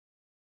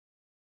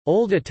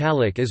Old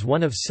Italic is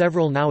one of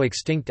several now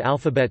extinct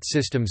alphabet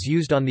systems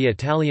used on the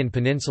Italian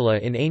peninsula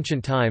in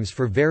ancient times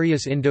for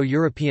various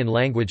Indo-European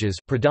languages,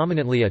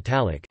 predominantly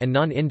Italic, and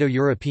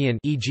non-Indo-European,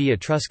 e.g.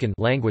 Etruscan,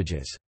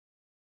 languages.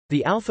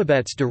 The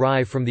alphabets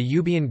derive from the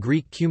Euboean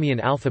Greek Cumaean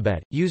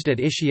alphabet, used at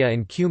Ischia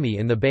and Cumae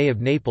in the Bay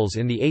of Naples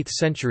in the 8th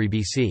century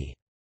BC.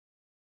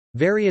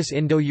 Various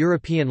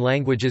Indo-European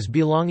languages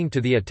belonging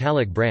to the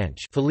Italic branch,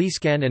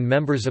 Faliscan and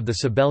members of the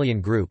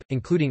Sabellian group,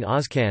 including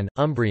Oscan,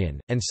 Umbrian,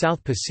 and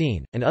South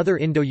Picene, and other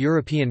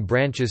Indo-European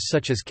branches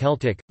such as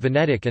Celtic,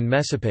 Venetic and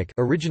Mesopic,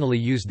 originally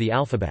used the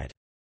alphabet.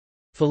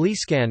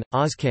 Faliscan,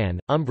 Oscan,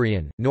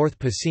 Umbrian, North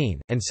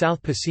Picene, and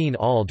South Picene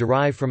all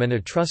derive from an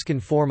Etruscan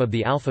form of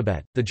the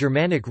alphabet. The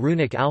Germanic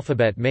runic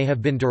alphabet may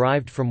have been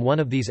derived from one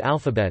of these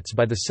alphabets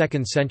by the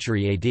 2nd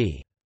century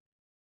AD.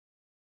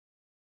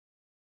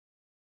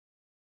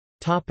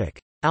 Topic: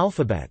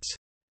 Alphabets.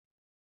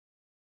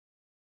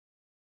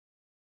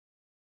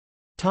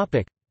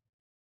 Topic: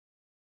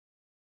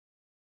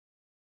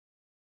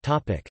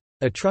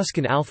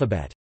 Etruscan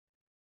alphabet.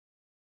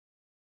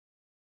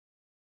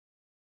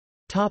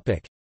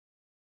 Topic: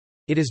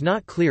 It is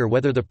not clear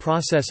whether the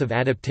process of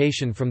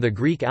adaptation from the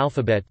Greek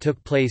alphabet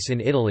took place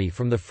in Italy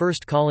from the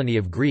first colony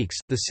of Greeks,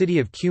 the city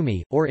of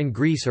Cumae, or in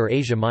Greece or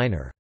Asia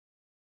Minor.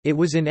 It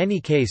was in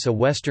any case a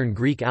Western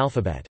Greek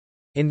alphabet.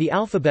 In the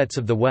alphabets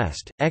of the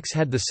West, X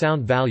had the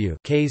sound value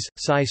Ks,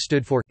 psi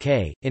stood for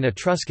K, in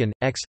Etruscan,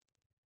 X.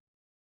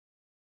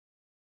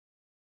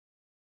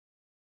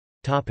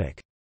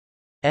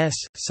 S,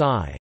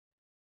 psi.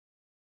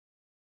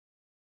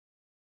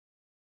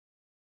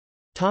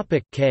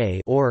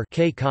 K or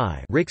K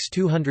chi Rix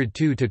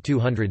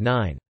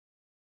 202–209.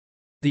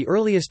 The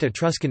earliest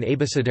Etruscan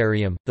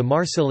abecedarium, the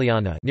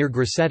Marsiliana near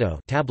Grosseto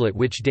tablet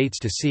which dates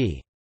to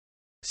c.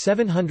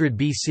 700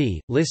 BC,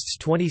 lists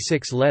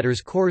 26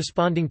 letters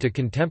corresponding to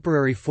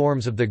contemporary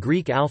forms of the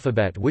Greek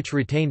alphabet which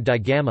retained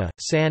digamma,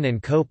 san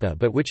and copa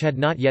but which had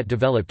not yet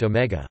developed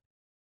omega.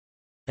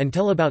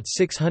 Until about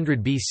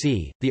 600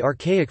 BC, the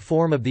archaic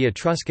form of the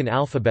Etruscan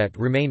alphabet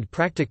remained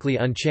practically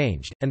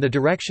unchanged, and the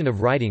direction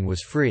of writing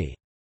was free.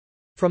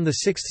 From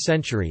the 6th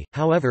century,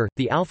 however,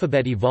 the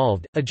alphabet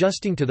evolved,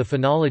 adjusting to the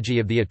phonology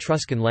of the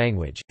Etruscan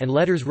language, and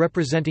letters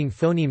representing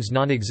phonemes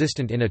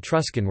non-existent in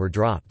Etruscan were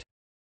dropped.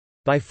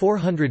 By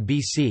 400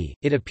 BC,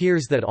 it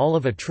appears that all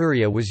of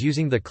Etruria was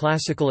using the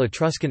classical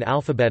Etruscan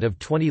alphabet of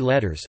 20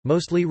 letters,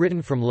 mostly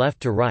written from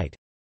left to right.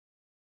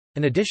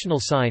 An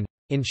additional sign,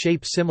 in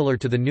shape similar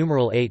to the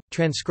numeral 8,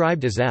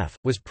 transcribed as F,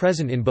 was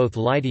present in both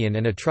Lydian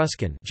and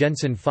Etruscan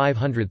Jensen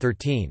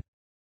 513.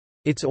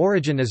 Its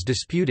origin is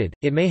disputed,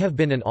 it may have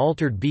been an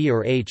altered B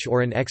or H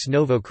or an ex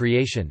novo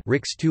creation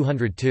Rix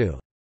 202.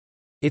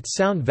 Its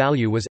sound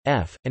value was,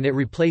 F, and it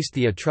replaced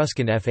the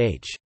Etruscan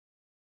FH.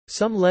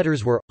 Some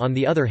letters were, on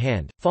the other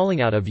hand, falling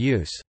out of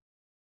use.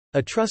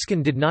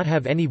 Etruscan did not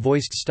have any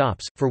voiced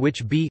stops, for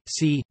which B,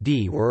 C,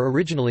 D were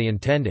originally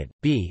intended,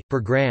 B,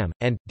 per gram,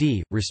 and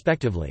D,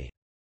 respectively.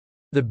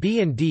 The B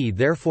and D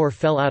therefore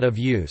fell out of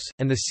use,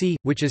 and the C,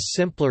 which is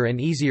simpler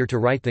and easier to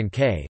write than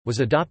K,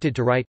 was adopted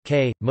to write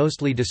K,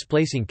 mostly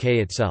displacing K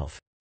itself.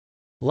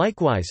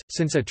 Likewise,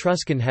 since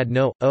Etruscan had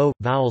no O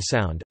vowel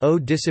sound, O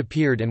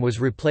disappeared and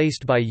was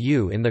replaced by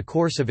U in the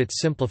course of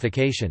its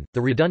simplification. The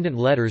redundant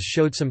letters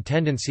showed some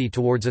tendency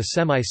towards a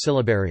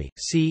semi-syllabary.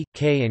 C,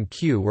 K, and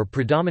Q were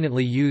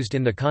predominantly used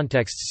in the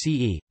context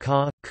ce,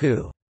 ka,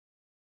 ku.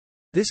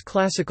 This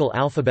classical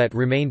alphabet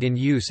remained in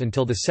use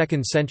until the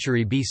 2nd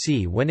century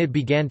BC when it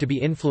began to be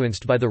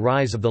influenced by the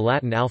rise of the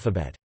Latin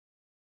alphabet.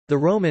 The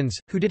Romans,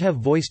 who did have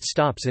voiced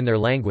stops in their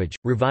language,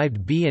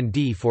 revived B and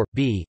D for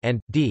B and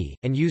D,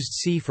 and used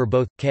C for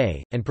both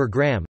K and per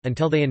gram,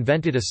 until they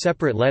invented a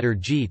separate letter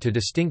G to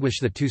distinguish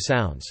the two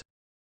sounds.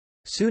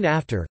 Soon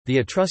after, the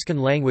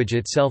Etruscan language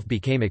itself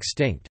became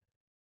extinct.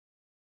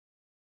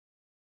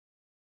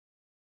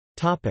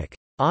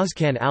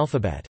 Oscan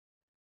alphabet.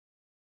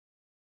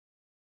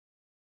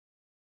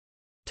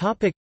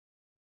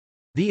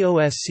 The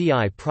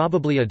OSCI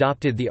probably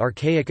adopted the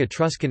archaic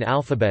Etruscan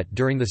alphabet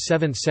during the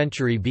 7th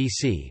century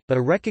BC, but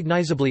a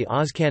recognizably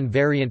Oscan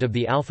variant of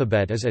the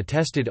alphabet is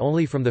attested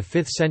only from the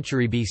 5th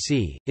century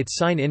BC. Its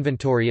sign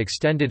inventory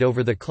extended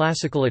over the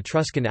classical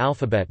Etruscan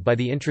alphabet by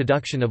the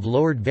introduction of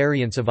lowered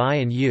variants of I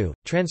and U,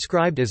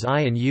 transcribed as I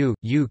and U.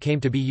 U came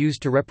to be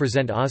used to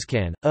represent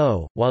Oscan,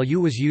 O, while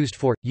U was used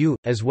for U,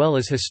 as well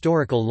as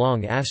historical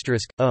long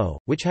asterisk O,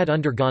 which had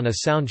undergone a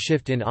sound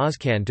shift in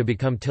Oscan to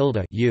become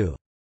tilde U.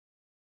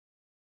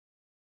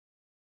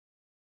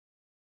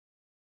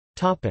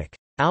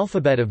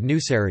 Alphabet of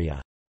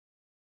Nuceria.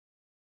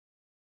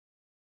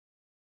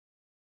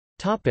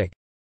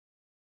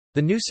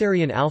 The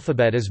Nucerian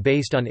alphabet is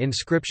based on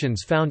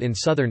inscriptions found in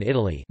southern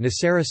Italy,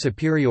 Nocera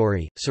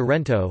Superiore,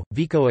 Sorrento,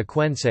 Vico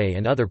Equense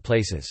and other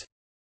places.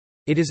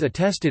 It is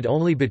attested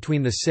only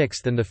between the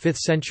 6th and the 5th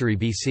century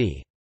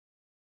BC.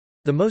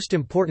 The most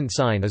important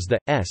sign is the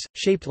S,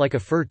 shaped like a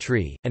fir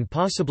tree, and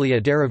possibly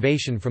a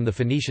derivation from the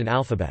Phoenician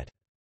alphabet.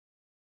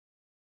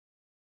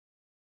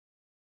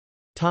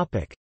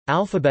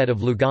 Alphabet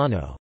of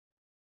Lugano.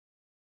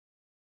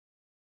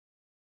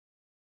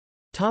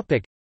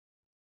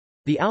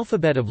 The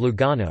alphabet of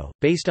Lugano,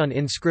 based on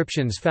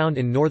inscriptions found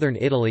in northern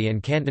Italy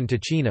and Canton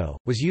Ticino,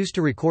 was used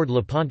to record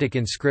Lepontic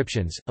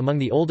inscriptions, among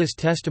the oldest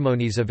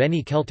testimonies of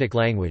any Celtic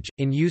language,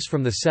 in use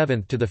from the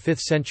 7th to the 5th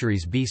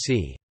centuries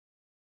BC.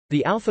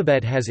 The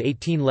alphabet has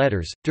 18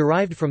 letters,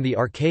 derived from the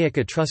archaic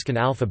Etruscan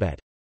alphabet.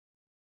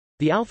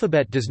 The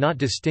alphabet does not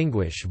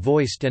distinguish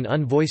voiced and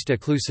unvoiced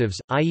occlusives,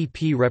 i.e.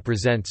 P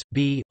represents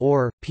B,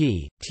 or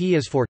P, T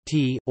is for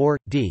T, or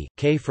D,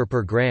 K for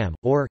per gram,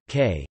 or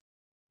K.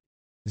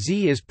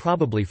 Z is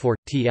probably for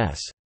Ts.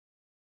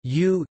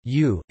 U,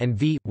 U, and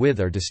V,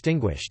 with are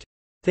distinguished.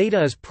 Theta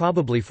is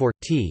probably for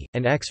T,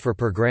 and X for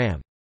per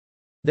gram.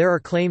 There are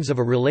claims of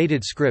a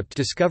related script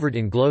discovered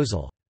in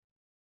Glozal.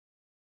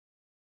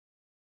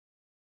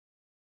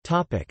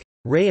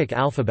 Rheic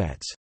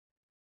alphabets.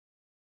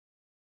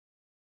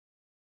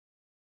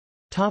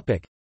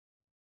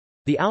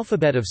 The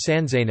alphabet of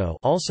Sanzano,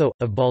 also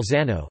of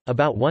Bolzano,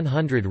 about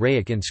 100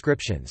 Rheic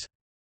inscriptions.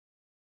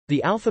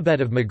 The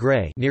alphabet of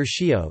Magrez near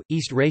Schio,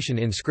 East Raetian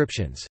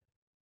inscriptions.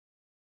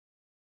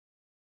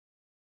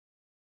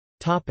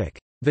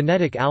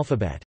 Venetic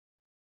alphabet.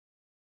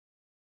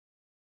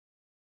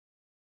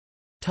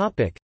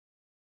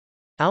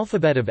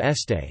 Alphabet of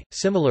Este,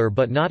 similar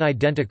but not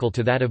identical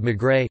to that of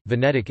Magrez,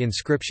 Venetic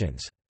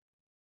inscriptions.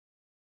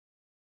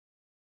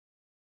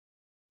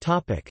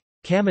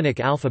 Kamenic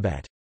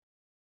alphabet.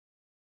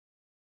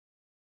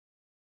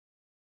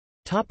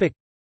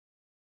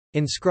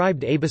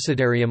 Inscribed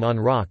abecedarium on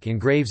rock in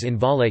graves in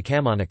Valle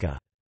Camonica.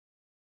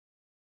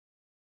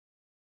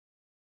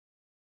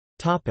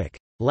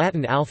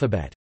 Latin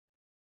alphabet.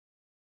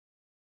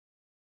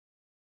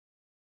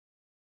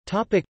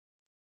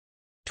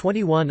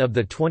 21 of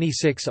the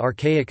 26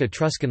 archaic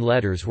Etruscan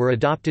letters were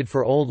adopted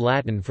for Old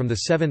Latin from the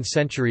 7th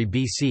century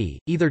BC,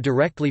 either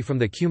directly from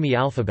the Cumae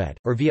alphabet,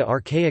 or via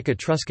archaic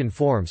Etruscan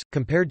forms,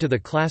 compared to the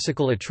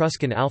classical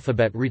Etruscan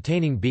alphabet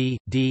retaining B,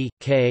 D,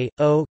 K,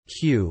 O,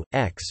 Q,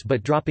 X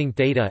but dropping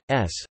theta,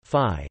 S,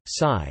 Phi,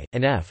 Psi,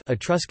 and F.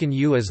 Etruscan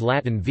U as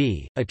Latin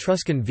V,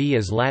 Etruscan V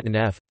as Latin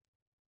F.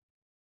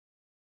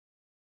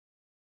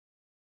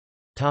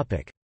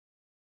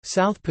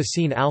 South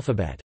Picene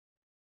alphabet.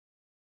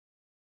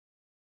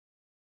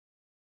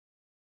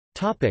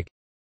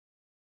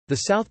 The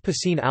South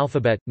Picene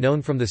alphabet,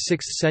 known from the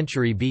 6th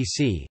century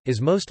BC, is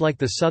most like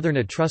the Southern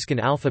Etruscan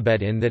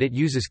alphabet in that it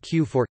uses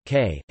Q for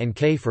K, and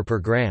K for per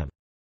gram.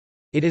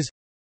 It is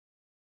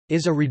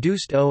a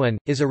reduced O and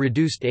is a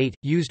reduced 8,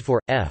 used for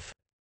F.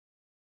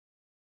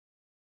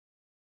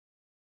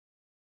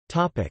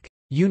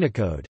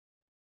 Unicode.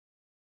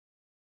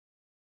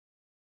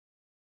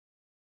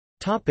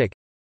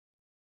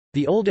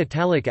 The Old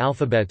Italic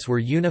alphabets were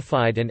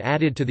unified and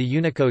added to the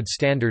Unicode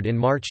standard in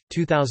March,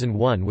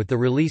 2001 with the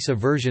release of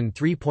version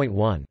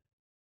 3.1.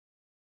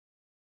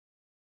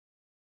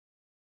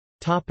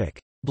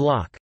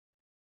 Block.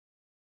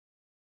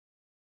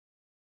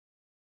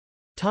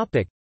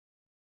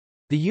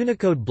 The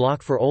Unicode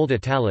block for Old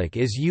Italic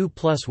is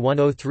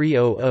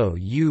U+10300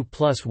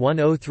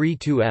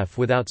 U+1032F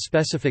without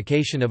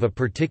specification of a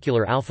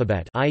particular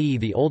alphabet, i.e.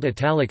 the Old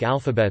Italic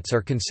alphabets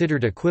are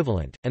considered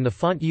equivalent, and the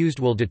font used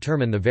will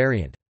determine the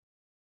variant.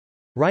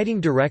 Writing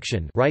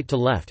direction, right to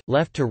left,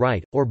 left to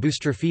right, or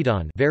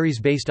boustrophédon varies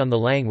based on the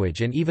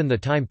language and even the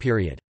time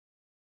period.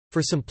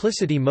 For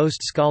simplicity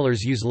most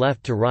scholars use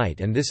left to right,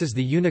 and this is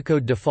the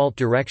Unicode default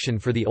direction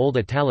for the Old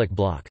Italic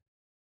block.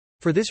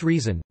 For this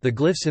reason, the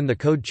glyphs in the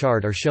code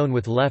chart are shown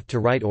with left to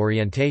right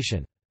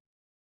orientation.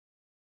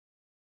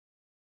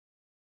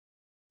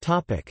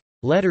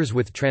 Letters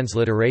with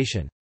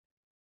transliteration.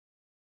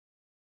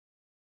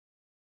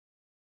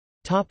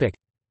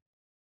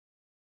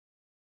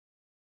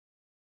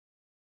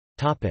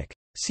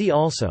 See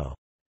also.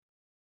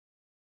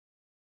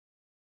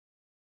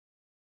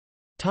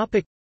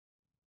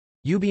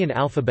 Euboean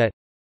alphabet,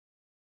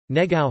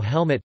 Negao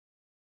helmet,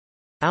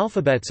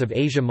 Alphabets of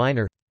Asia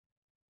Minor.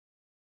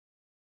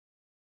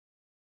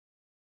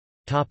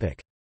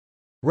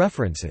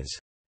 References.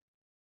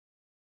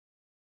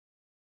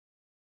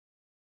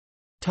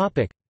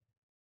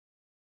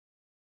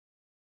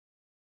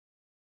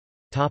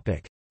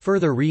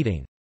 Further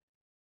reading.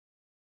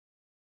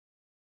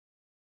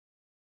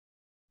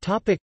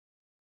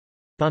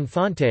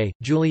 Bonfante,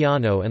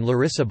 Giuliano and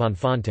Larissa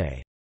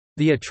Bonfante.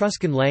 The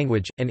Etruscan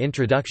Language, An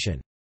Introduction.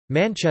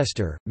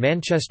 Manchester,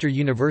 Manchester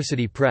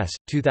University Press,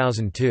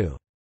 2002.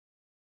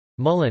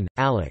 Mullen,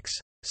 Alex.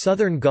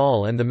 Southern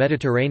Gaul and the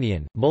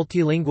Mediterranean,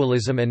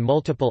 Multilingualism and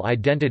Multiple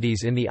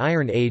Identities in the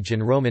Iron Age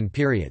and Roman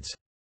Periods.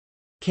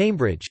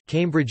 Cambridge,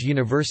 Cambridge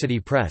University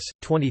Press,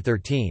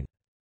 2013.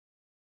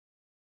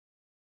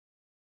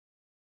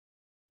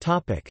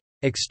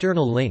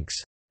 External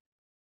links.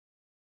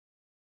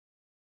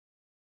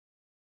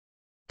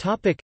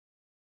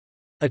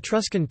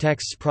 Etruscan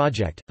Texts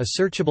Project, a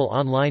searchable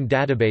online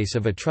database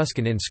of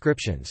Etruscan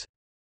inscriptions.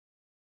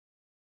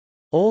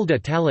 Old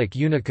Italic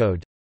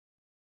Unicode.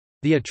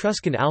 The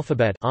Etruscan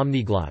alphabet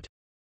Omniglot.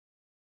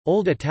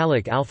 Old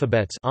Italic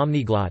alphabets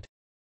Omniglot.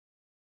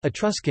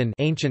 Etruscan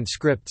ancient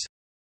scripts.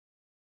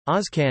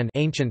 Ozcan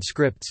ancient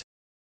scripts,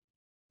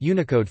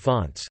 Unicode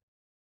fonts.